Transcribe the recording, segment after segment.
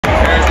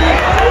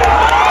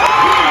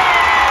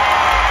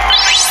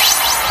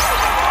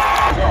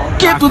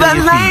get to that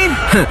lane.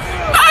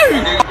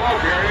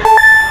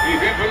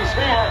 He's in for the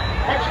score.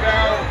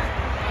 Touchdown.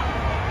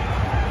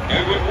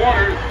 Edward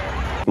Waters.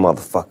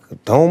 Motherfucker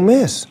don't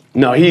miss.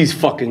 No, he's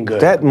fucking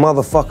good. That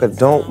motherfucker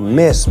don't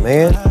miss,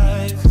 man.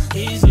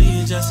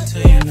 Easily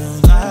adjusted to your new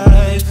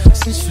life.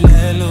 Since you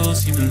let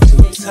loose, you've been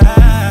too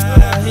tight.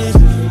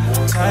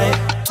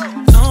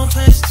 No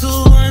place to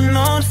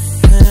unknown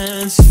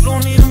fence. You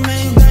don't need to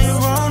make that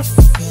your own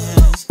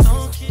fence.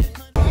 Don't keep.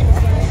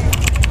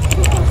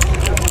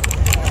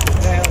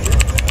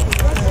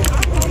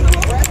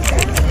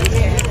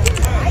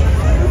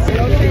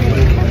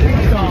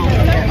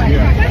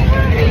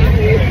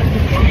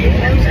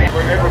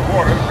 When Edward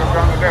Waters comes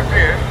down the left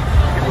end,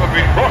 he will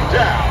be brought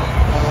down.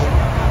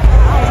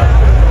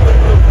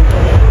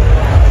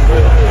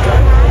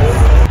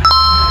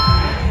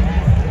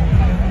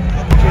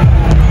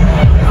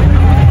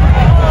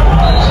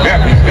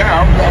 Snap, he's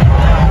down.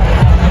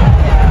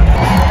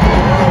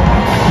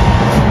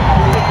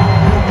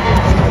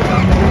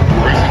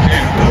 Where's the 10?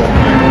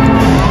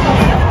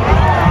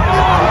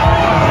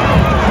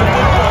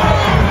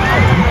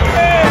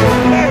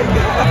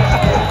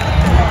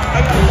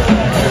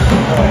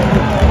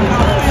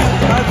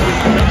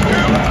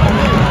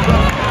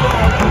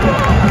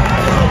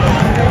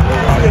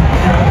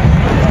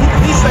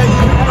 He said,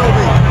 you know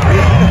me.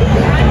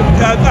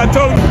 I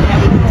told him.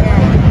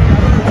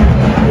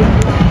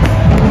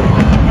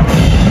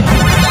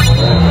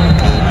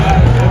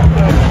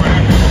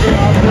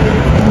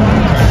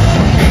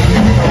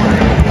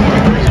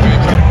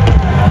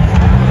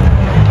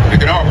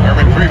 Pick it off,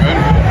 Herman Freeman.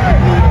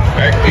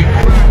 Back deep.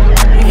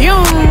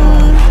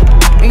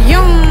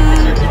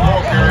 Sexy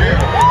ball carrier.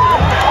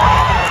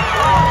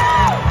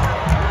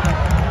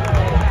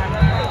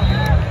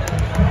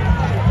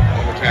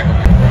 On the tackle.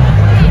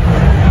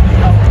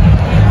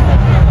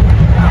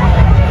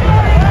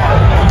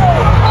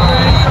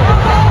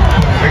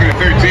 Second and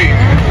 13.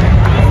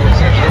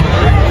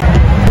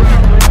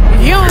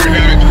 Third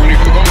down and 20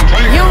 for the Golden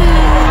Tigers.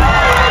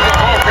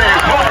 Ball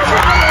carries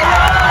Morrison.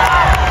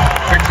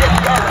 Picks up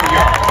 30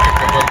 yards.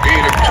 Picks up a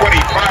gain of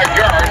 25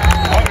 yards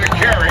on the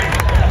carry.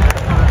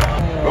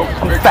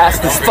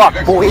 Fast as fuck,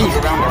 boy.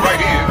 Around the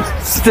right end.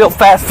 Still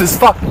fast as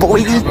fuck,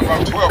 boy.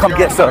 Come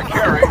get some.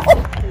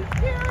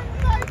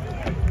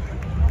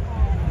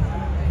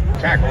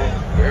 Tackle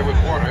there with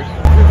Waters.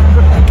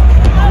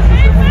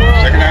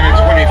 Second down and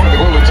 20 for the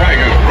Golden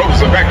Tigers.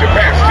 Rosa back to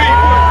pass deep.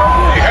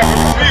 He has a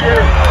receiver.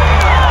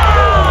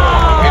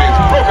 It is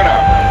broken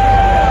up.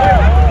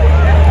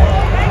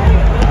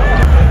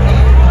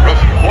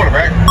 Russell, the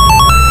quarterback.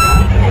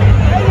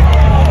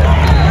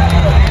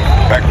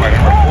 Back by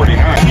number 49.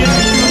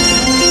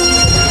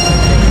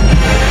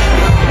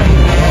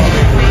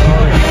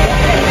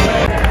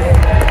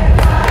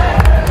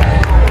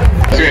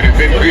 In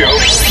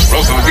midfield,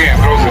 Russell again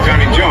throws to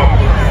Johnny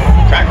Jones.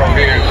 Tackle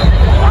here.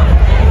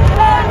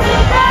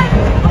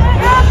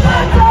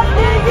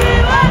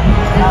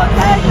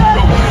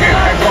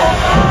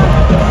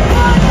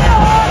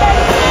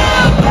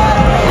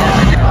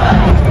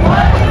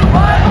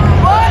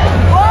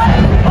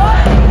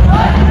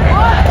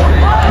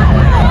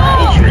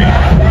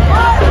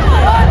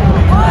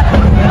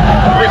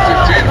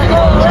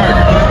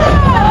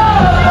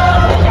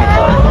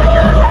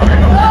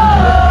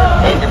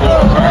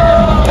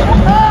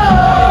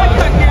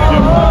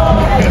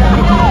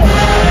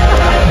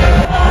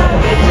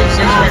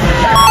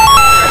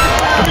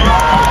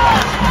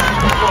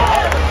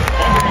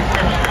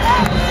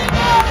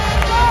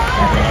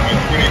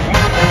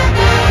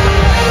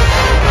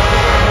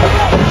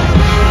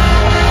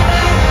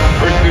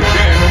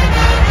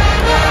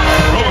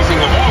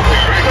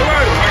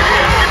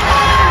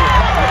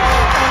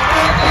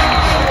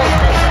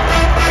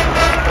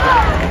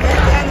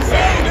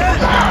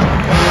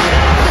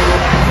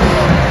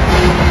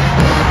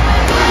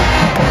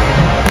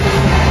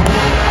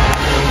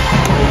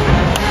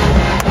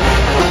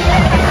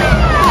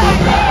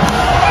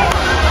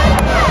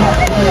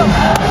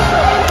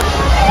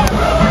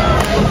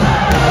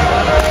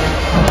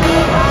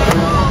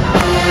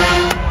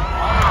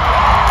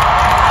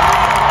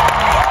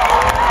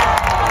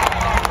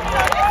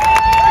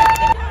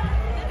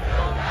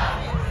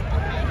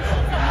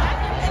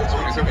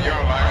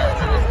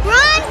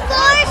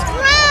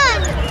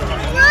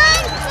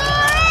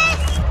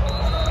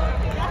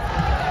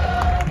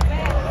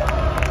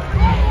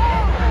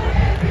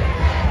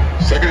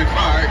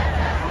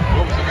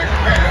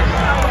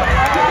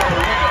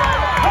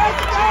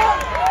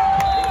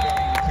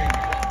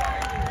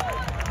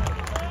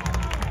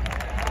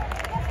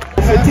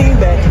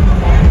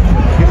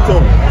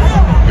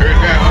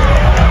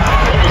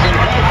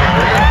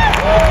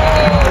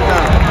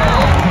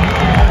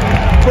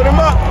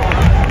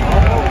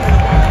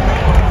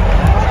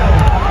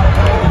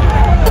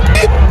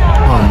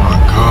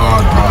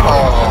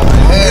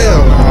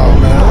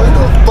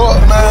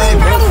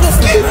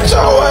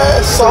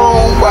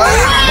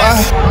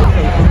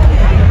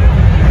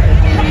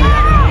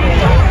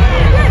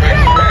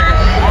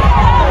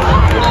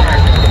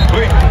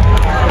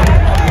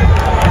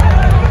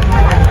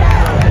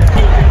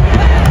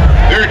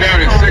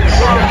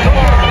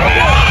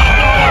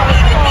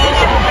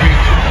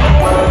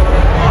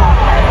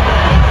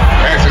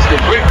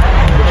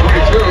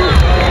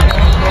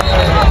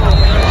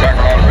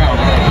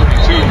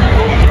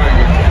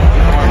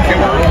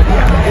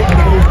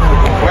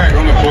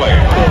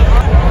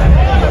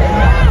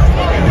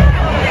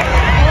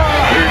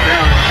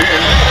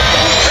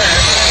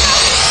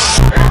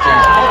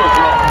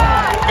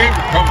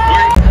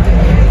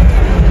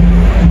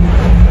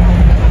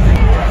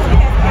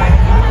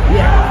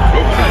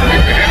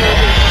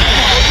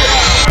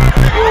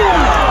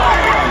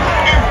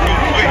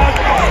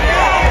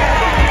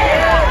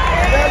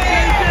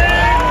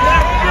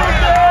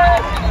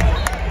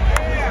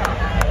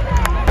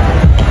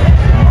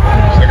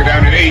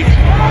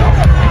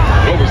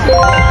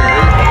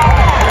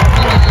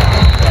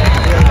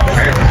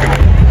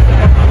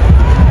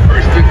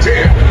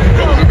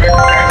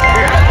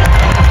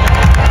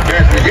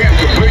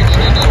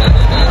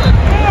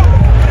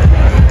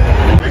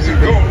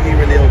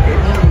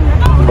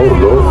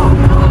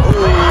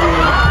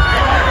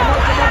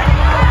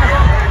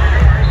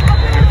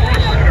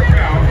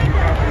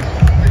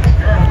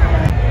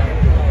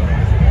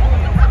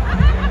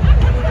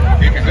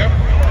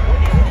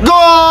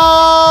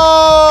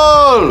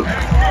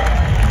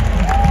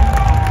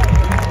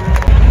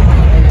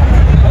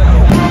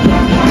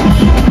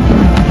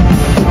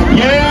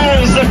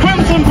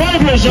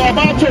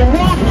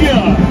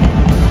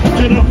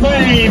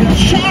 Team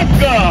Chant.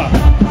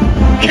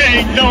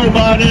 Can't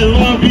nobody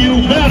love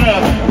you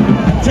better.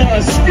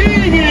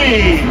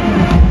 Tuskegee.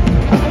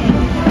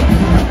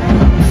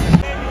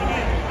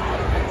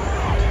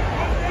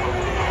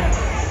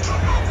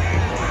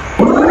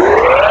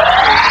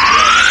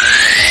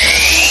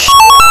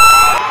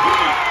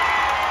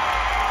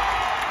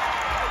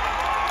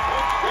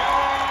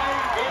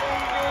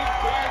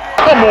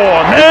 Come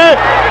on, man.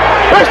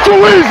 That's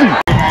too easy.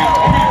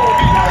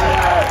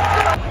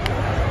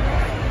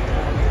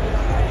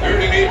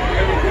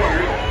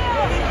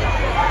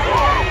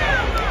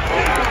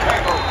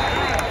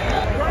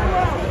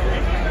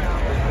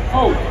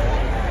 Oh,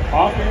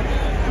 offense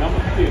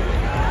number 6.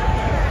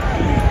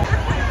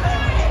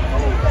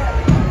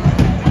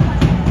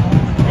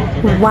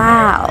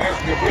 Wow.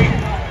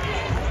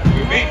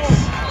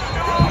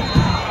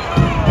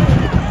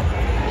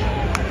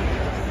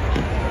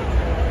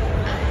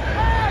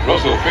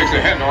 Russell fakes a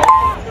handoff.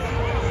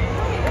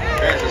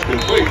 Pass is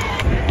complete.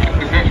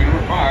 Interception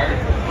number 5.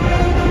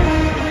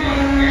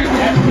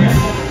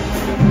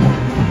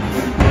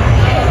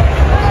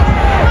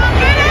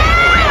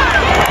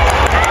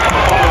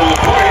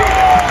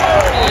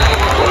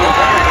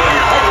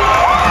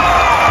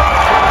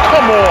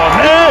 Come on,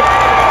 man.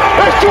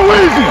 That's too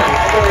easy.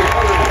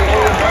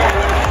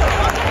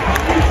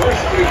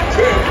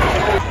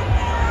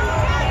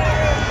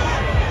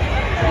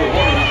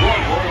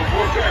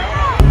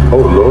 Oh,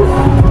 Lord.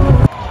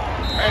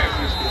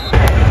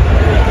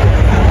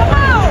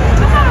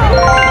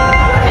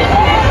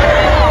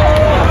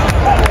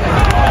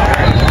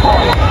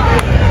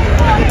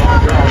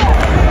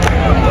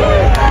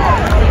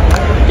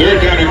 Third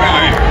down and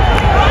 9.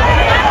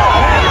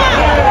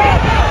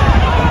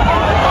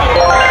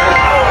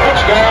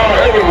 Touchdown,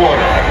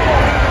 Edgewater.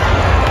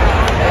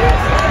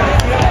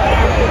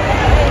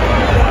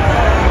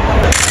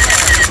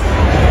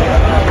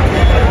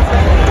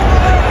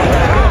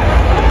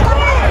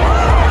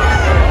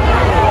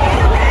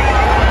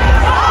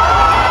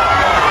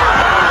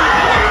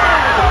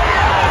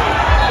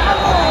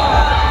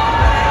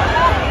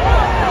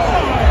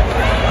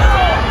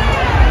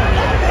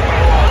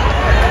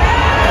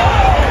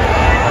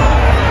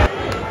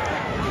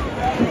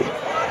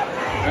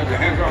 That's a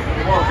hands off from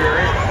the ball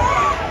carrier.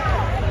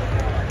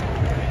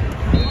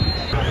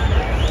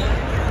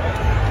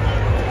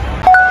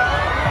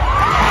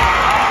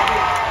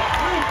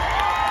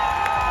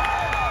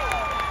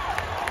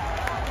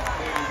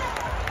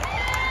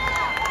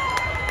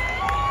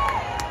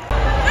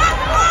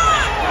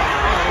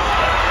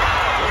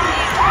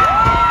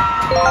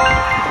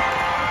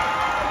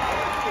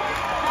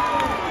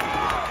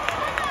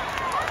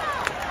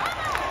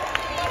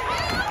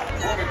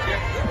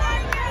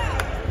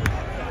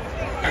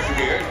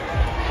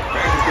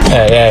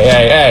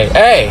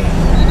 Hey.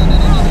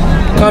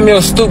 Calm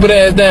your stupid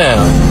ass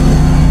down.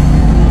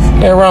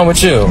 What's wrong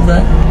with you?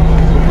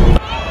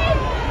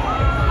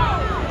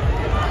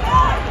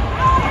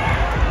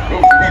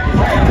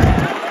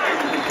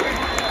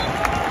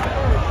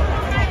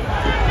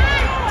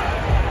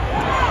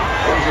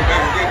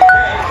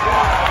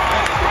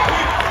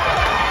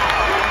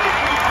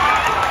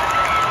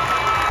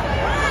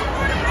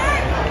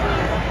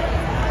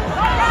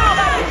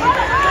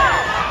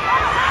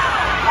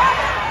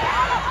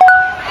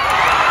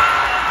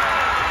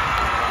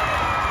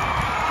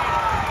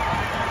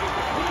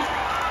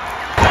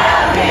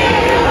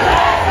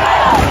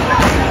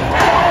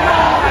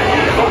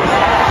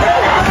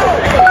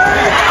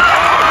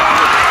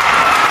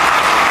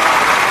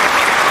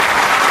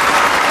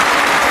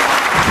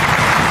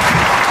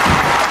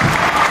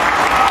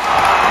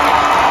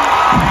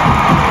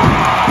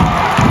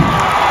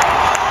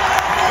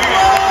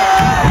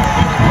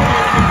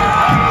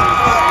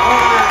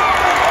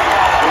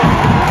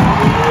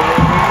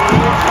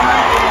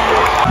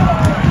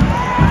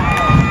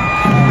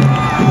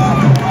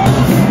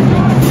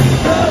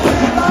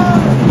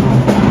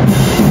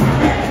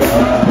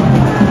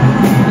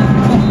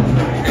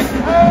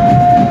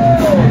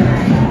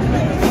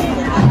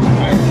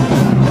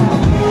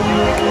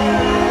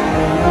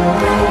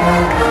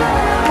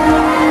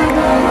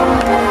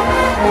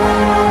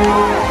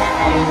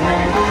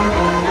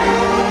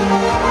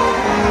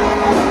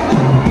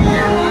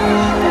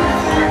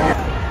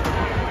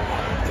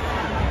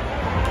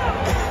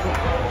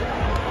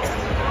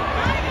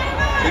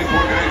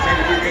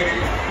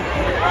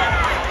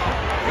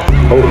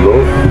 Oh,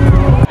 Lord.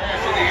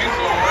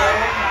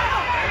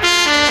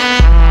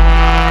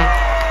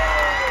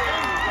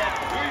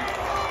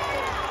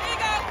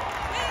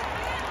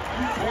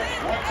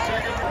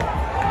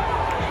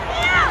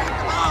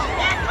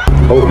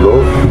 Oh,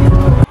 Lord.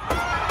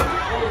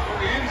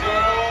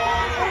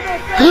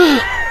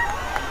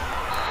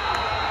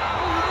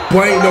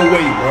 Boy, ain't no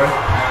way, boy.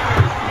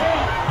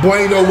 Boy,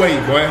 ain't no way,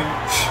 boy.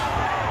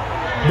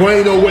 Boy,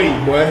 ain't no way,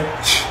 boy.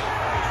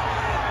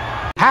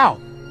 How?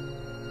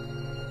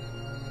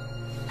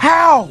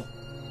 How?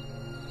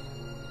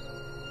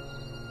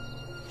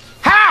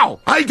 How?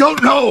 I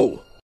don't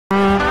know.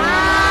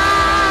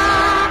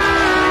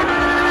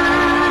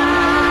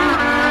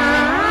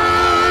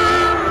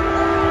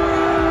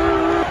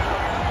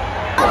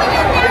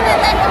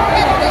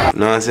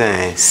 know what I'm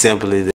saying? Simple as that.